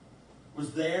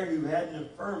was there who had an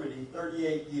infirmity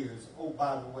 38 years. Oh,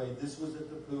 by the way, this was at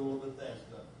the pool of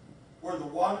Bethesda, where the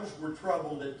waters were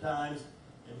troubled at times,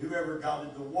 and whoever got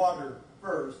in the water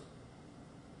first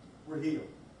were healed.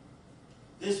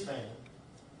 This man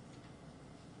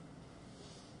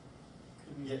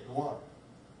couldn't get in the water.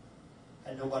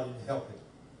 Had nobody to help him.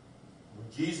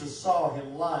 When Jesus saw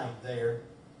him lying there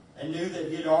and knew that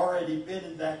he had already been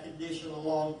in that condition a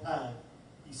long time,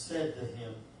 He said to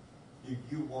him, "Do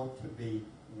you want to be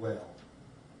well?"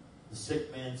 The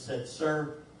sick man said,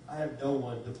 "Sir, I have no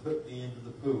one to put me into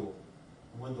the pool.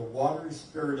 And when the water is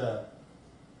stirred up,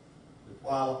 but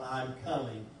while I'm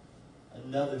coming,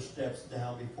 another steps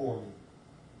down before me."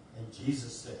 And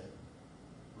Jesus said,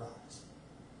 "Rise.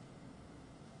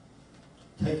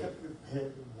 Take up your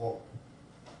bed and walk."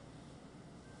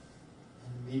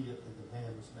 And immediately the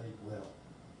man was made well.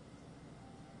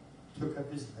 Took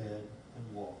up his bed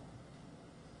and walked.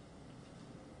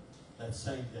 That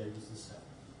same day was the Sabbath.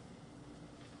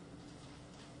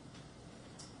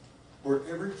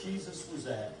 Wherever Jesus was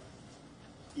at,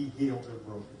 He healed their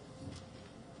brokenness.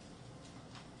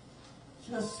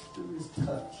 Just through His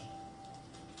touch.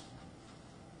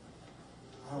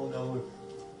 I don't know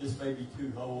if this may be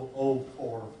too old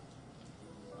for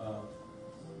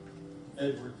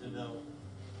Edward to know.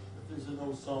 But there's an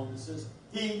old song that says,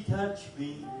 "He touched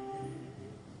me.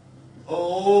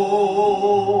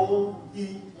 Oh,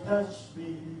 He touched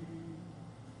me.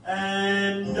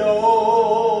 And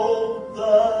oh,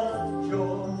 the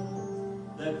joy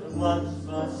that floods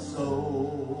my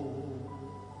soul.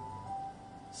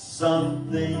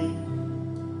 Something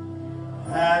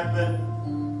happened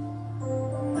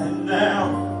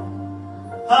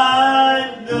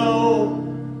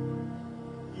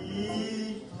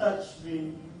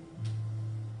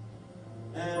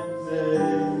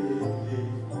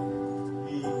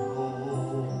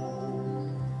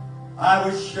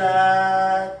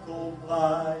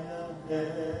by a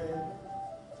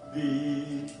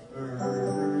heavy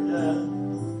burden,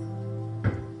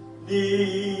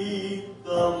 neath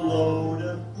the load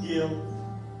of guilt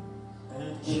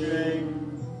and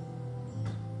shame.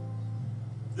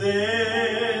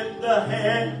 Then the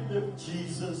hand of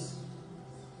Jesus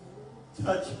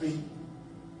touched me,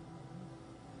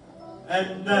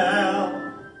 and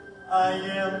now I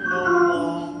am no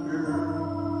longer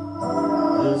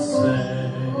the same.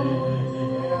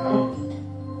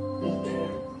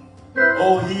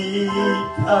 Oh, he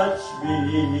touched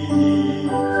me.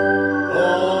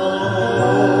 Oh,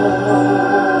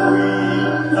 he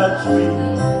touched me.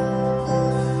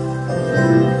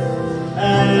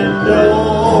 And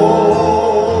oh,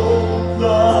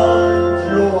 the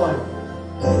joy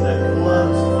that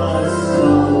floods my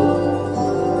soul.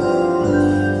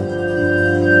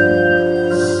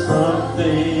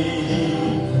 Something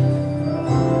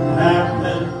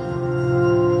happened,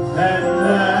 and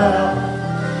now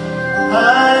I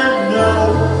know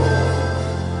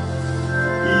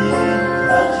he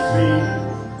touched me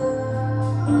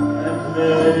and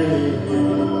made me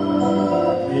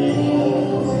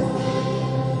whole.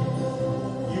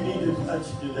 You need to touch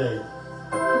today.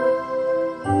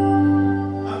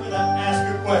 I'm going to ask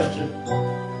a question.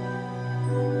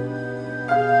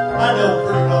 I know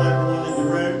pretty well everyone in the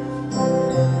room.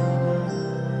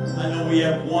 I know we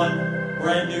have one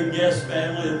brand new guest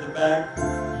family at the back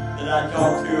that I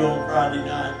talked to on Friday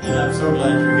night, and I'm so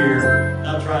glad you're here.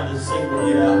 Not trying to single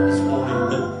you out this morning,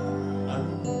 but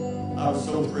I was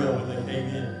so thrilled when they came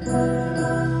in.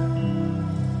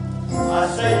 I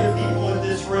say to people in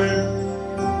this room,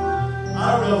 I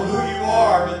don't know who you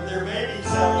are, but there may be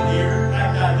someone here. In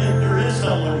fact, I think there is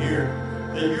someone here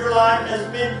that your life has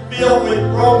been filled with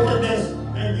brokenness,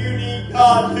 and you need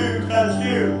God to touch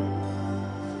you.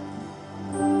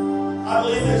 I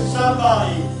believe there's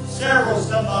several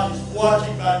somebody's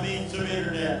watching by means of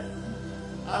internet.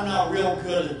 I'm not real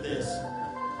good at this.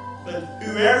 But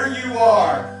whoever you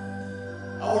are,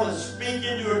 I want to speak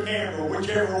into a camera,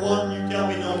 whichever one you tell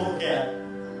me to look at.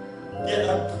 Get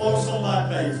up close on my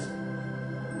face.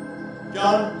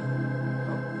 John,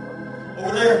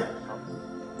 over there.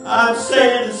 I'm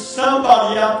saying to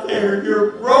somebody out there,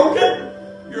 you're broken,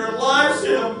 your life's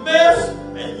in a mess,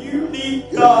 and you need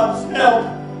God's help.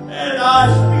 And I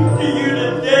speak to you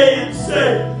today and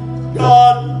say,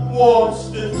 God wants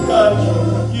to touch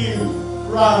you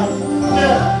right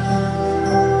now.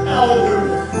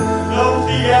 Hallelujah. No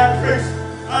theatrics.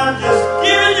 I'm just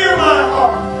giving you my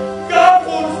heart. God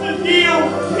wants to heal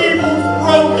people's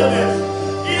brokenness.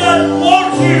 He doesn't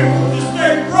want you to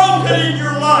stay broken in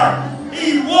your life.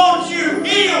 He wants you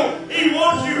healed. He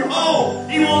wants you whole.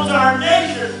 He wants our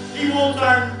nation. He wants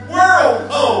our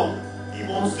world whole. He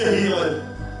wants to heal it.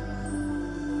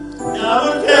 Now I'm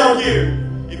going to tell you,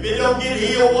 if it don't get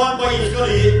healed one way, it's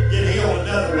going to get healed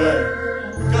another way.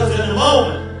 Because in a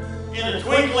moment, in a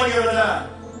twinkling of an eye,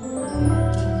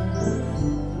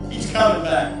 he's coming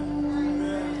back.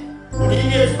 When he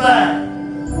gets back,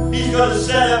 he's going to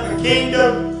set up a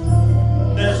kingdom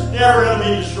that's never going to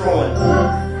be destroyed.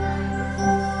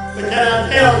 But can I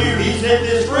tell you, he's in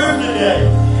this room today.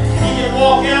 He can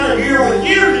walk out of here with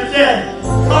you today.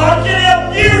 God can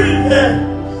help you today.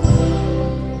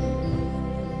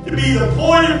 To be the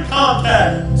point of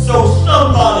contact so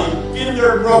somebody in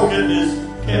their brokenness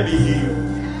can be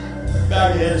healed. Bow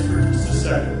your heads for just a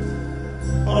second.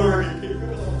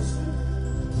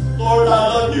 Lord, I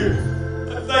love you.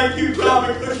 I thank you, God,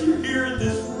 because you're here in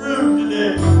this room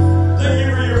today. Thank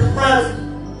you for your presence.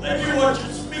 Thank you for what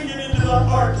you're speaking into the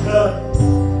heart, God.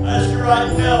 I ask you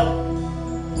right now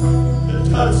to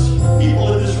touch people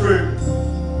in this room.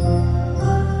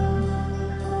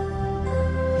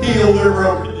 Heal their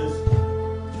brokenness.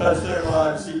 Touch their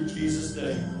lives in Jesus'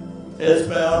 name. Heads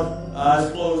bowed, eyes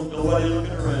closed, nobody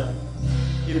looking around.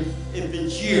 If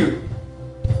it's you,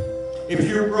 if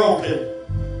you're broken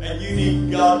and you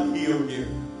need God to heal you,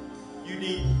 you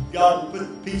need God to put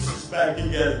the pieces back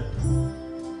together.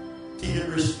 He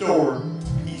can restore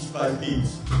piece by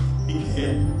piece. He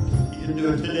can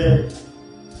do it today.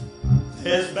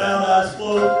 Heads bowed, eyes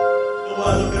closed,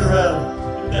 nobody looking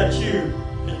around. If that's you,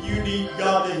 and you need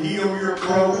God to heal your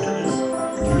brokenness,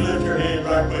 would you lift your hand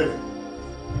right quick?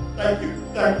 Thank you,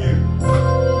 thank you,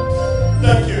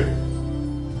 thank you.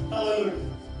 Hallelujah,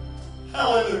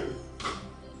 hallelujah,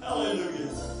 hallelujah,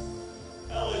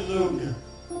 hallelujah.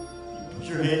 You put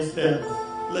your hands down,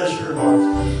 bless your hearts.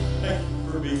 Thank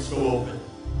you for being so open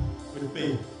with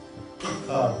me.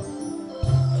 God,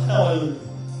 hallelujah.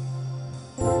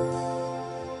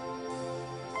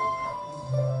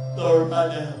 Lord, right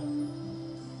now,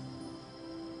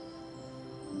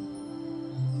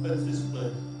 touch this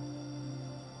place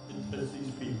and touch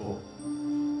these people.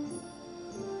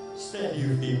 Stand to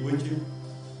your feet, would you?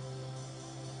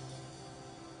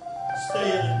 Stay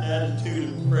in an attitude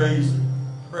of praise and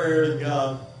prayer to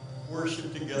God,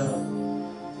 worship to God.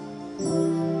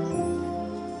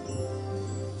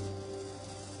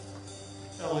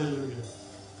 Hallelujah.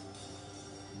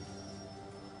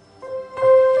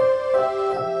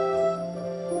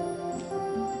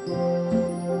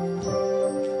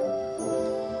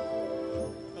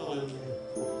 Hallelujah.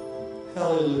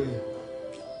 Hallelujah.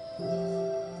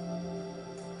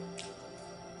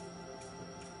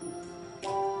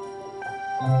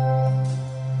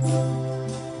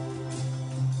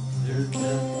 There's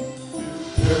nothing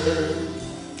to hurt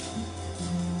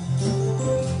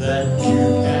that you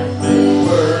can't make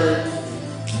work.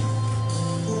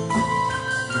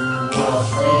 You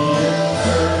wash me in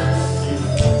mercy.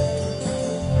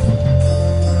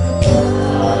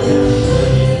 I am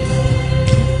clean.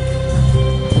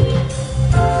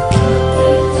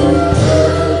 Nothing to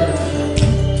hurt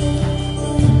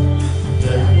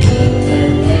that you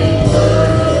can't make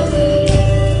work.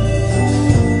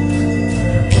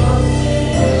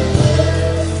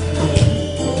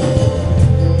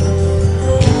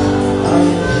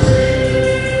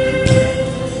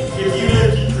 If you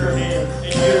lifted your hand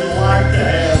and you'd like to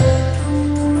have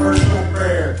personal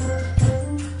prayer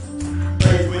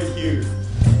prayed with you,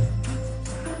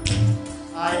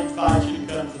 I invite you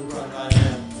to come to the front right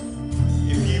now.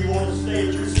 If you want to stay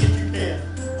at your seat, you can.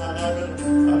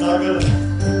 I'm not gonna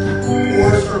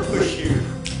force or push you.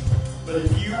 But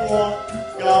if you want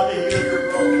God to heal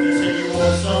your brokenness and you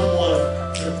want someone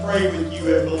to pray with you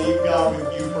and believe God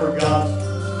with you for God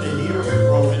to heal your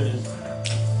brokenness,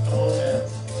 come on down.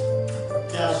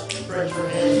 Now stretch your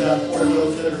hands out for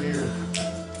those that are here.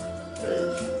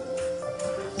 Praise.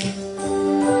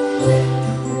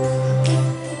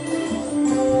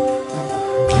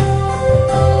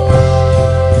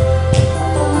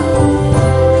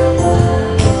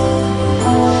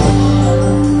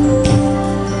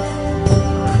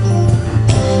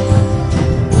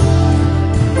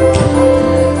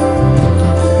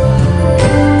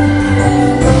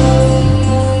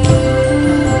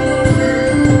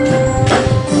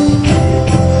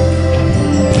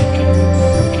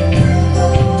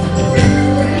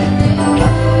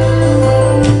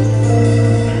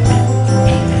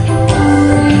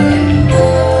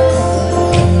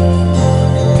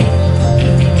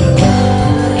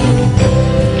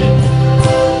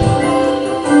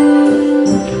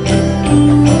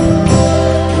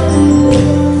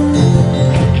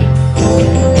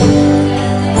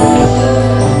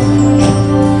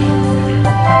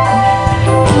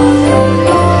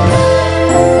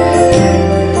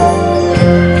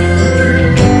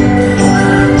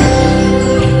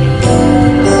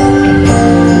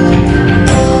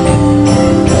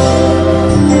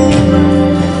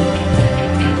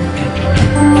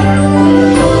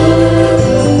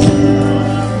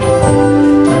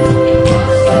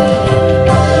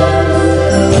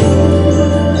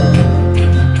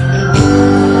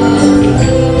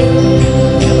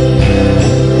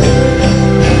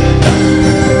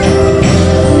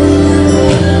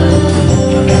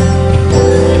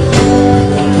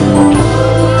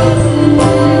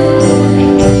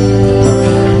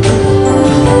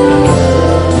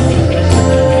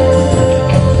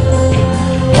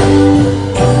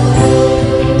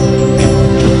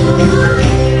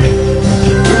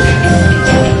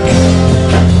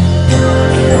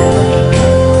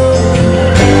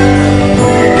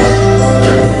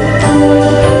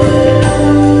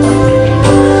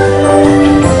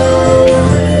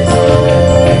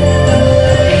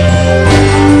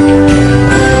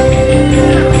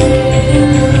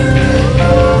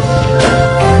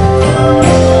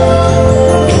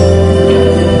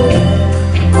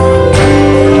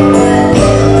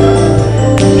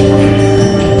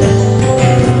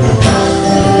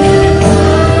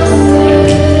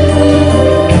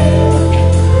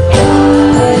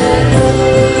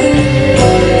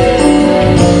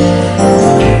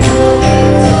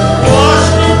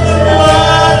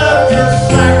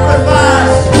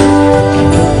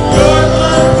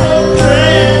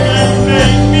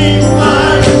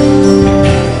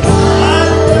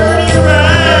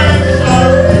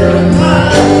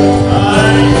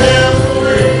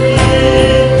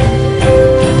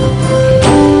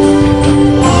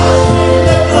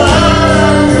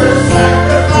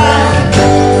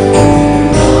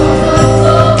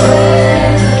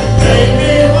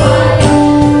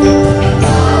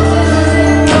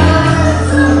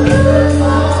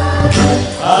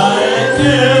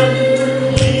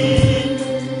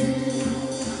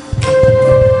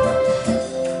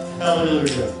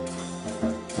 Hallelujah.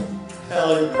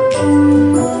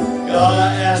 Hallelujah. God,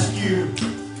 I ask you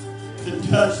to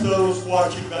touch those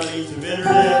watching by means of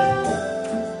internet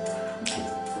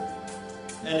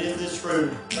and in this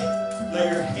room. Lay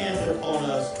your hand upon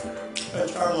us.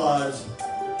 Touch our lives.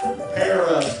 Prepare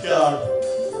us, God.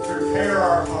 Prepare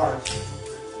our hearts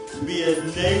to be a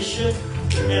nation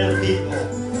and a people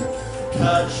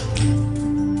touched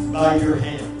by your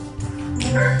hand.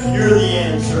 You're the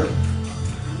answer.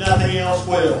 Nothing else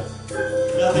will.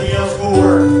 Nothing else will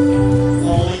work.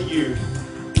 Only you.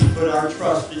 Put our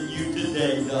trust in you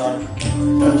today, God.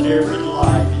 Touch every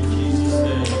life in Jesus'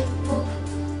 name.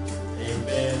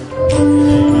 Amen.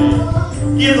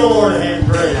 Amen. Give the Lord a hand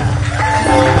praise.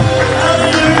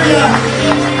 Hallelujah.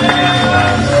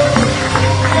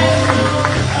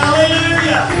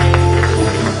 Hallelujah.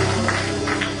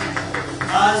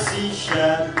 I see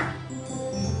shadows.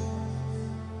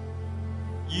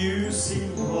 You see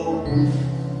hope.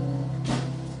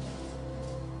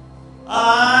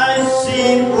 I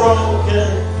see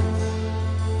broken.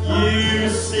 You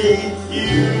see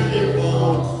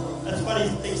beautiful. That's what he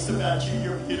thinks about you.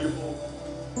 You're beautiful.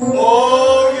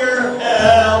 Oh, you're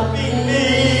helping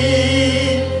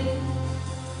me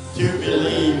to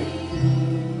believe.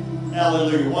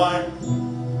 Hallelujah. Why?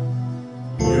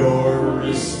 You're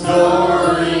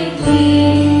restoring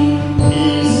me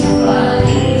piece by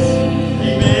piece.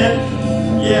 Amen?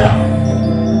 Yeah.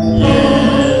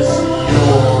 Yes,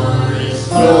 you're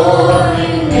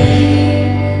restoring me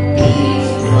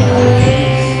piece by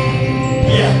piece.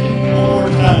 Yeah, one more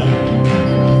time.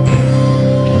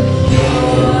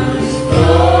 You're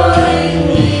restoring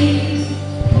me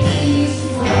piece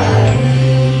by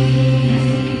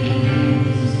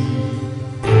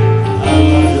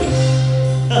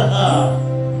piece.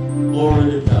 Hallelujah. Glory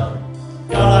to God.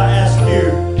 God, I ask you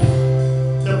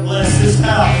to bless this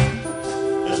house.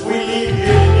 As we leave here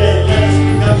today, let us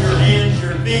become your hands,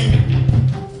 your feet,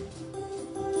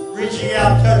 reaching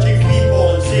out, touching people,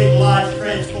 and seeing lives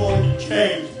transformed and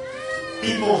changed.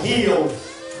 People healed,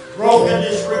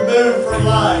 brokenness removed from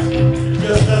life. It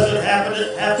just doesn't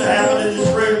have to happen in this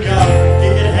room, God.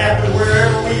 It can happen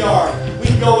wherever we are. We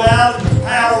go out in the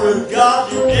power of God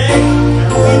today,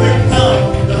 and we become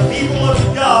the people of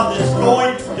God that's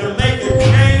going to make a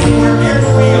change wherever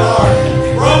we are.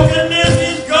 Brokenness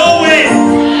is going.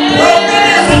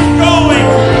 Brokenness is going.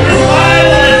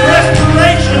 Revival and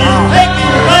restoration is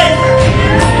taking place.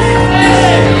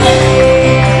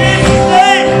 Jesus'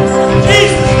 name.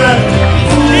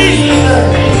 Jesus'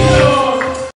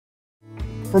 name.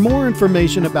 For more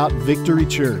information about Victory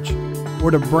Church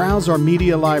or to browse our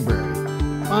media library,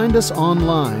 find us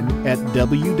online at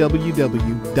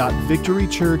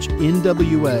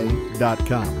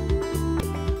www.victorychurchnwa.com.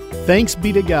 Thanks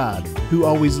be to God, who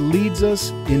always leads us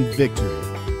in victory.